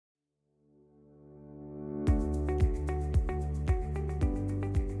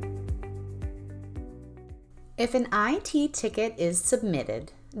If an IT ticket is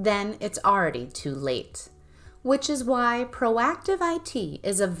submitted, then it's already too late, which is why proactive IT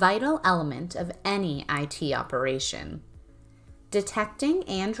is a vital element of any IT operation. Detecting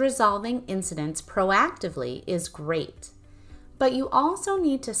and resolving incidents proactively is great, but you also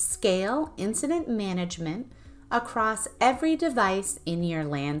need to scale incident management across every device in your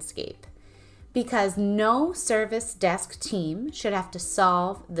landscape, because no service desk team should have to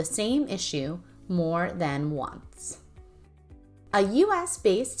solve the same issue more than once. A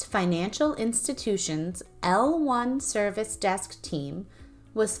US-based financial institution's L1 service desk team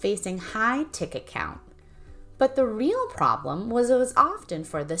was facing high ticket count, but the real problem was it was often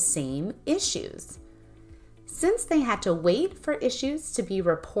for the same issues. Since they had to wait for issues to be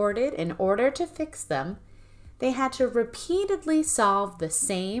reported in order to fix them, they had to repeatedly solve the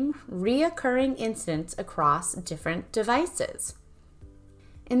same reoccurring incidents across different devices.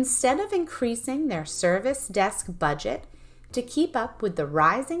 Instead of increasing their service desk budget to keep up with the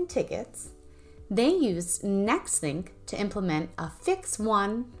rising tickets, they used Nexthink to implement a fix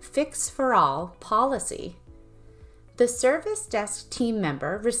one, fix for all policy. The service desk team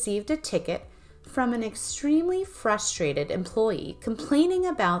member received a ticket from an extremely frustrated employee complaining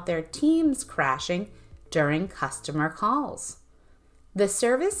about their Teams crashing during customer calls. The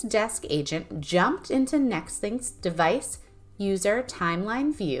service desk agent jumped into Nexthink's device user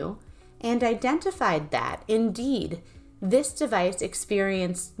timeline view and identified that, indeed, this device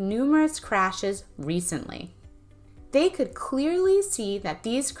experienced numerous crashes recently. They could clearly see that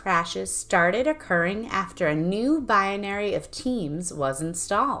these crashes started occurring after a new binary of Teams was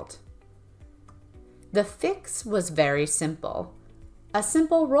installed. The fix was very simple. A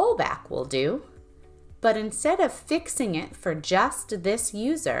simple rollback will do. But instead of fixing it for just this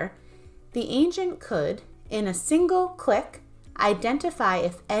user, the agent could, in a single click, identify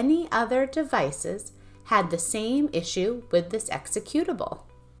if any other devices had the same issue with this executable.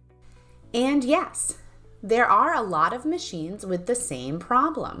 And yes, there are a lot of machines with the same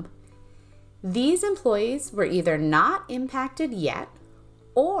problem. These employees were either not impacted yet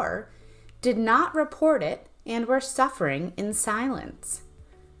or did not report it and were suffering in silence.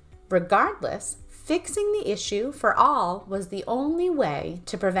 Regardless, fixing the issue for all was the only way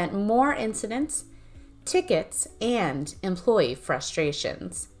to prevent more incidents, tickets, and employee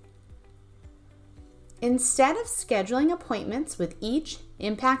frustrations. Instead of scheduling appointments with each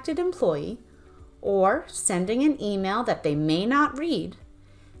impacted employee or sending an email that they may not read,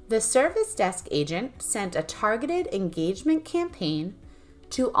 the service desk agent sent a targeted engagement campaign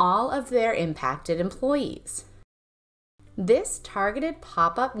to all of their impacted employees. This targeted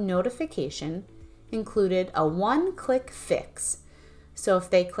pop-up notification included a one-click fix, so if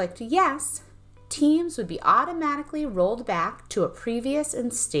they clicked yes, Teams would be automatically rolled back to a previous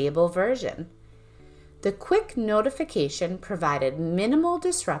and stable version. The quick notification provided minimal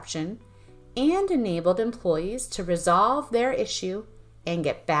disruption and enabled employees to resolve their issue and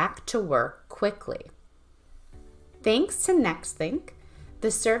get back to work quickly. Thanks to Nexthink,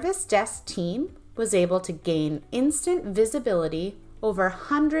 the service desk team was able to gain instant visibility over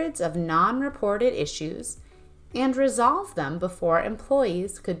hundreds of non-reported issues and resolve them before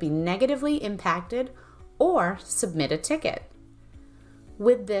employees could be negatively impacted or submit a ticket.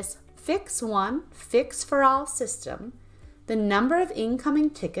 With this Fix One, Fix for All system, the number of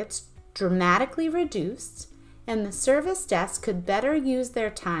incoming tickets dramatically reduced, and the service desk could better use their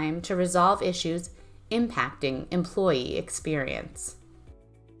time to resolve issues impacting employee experience.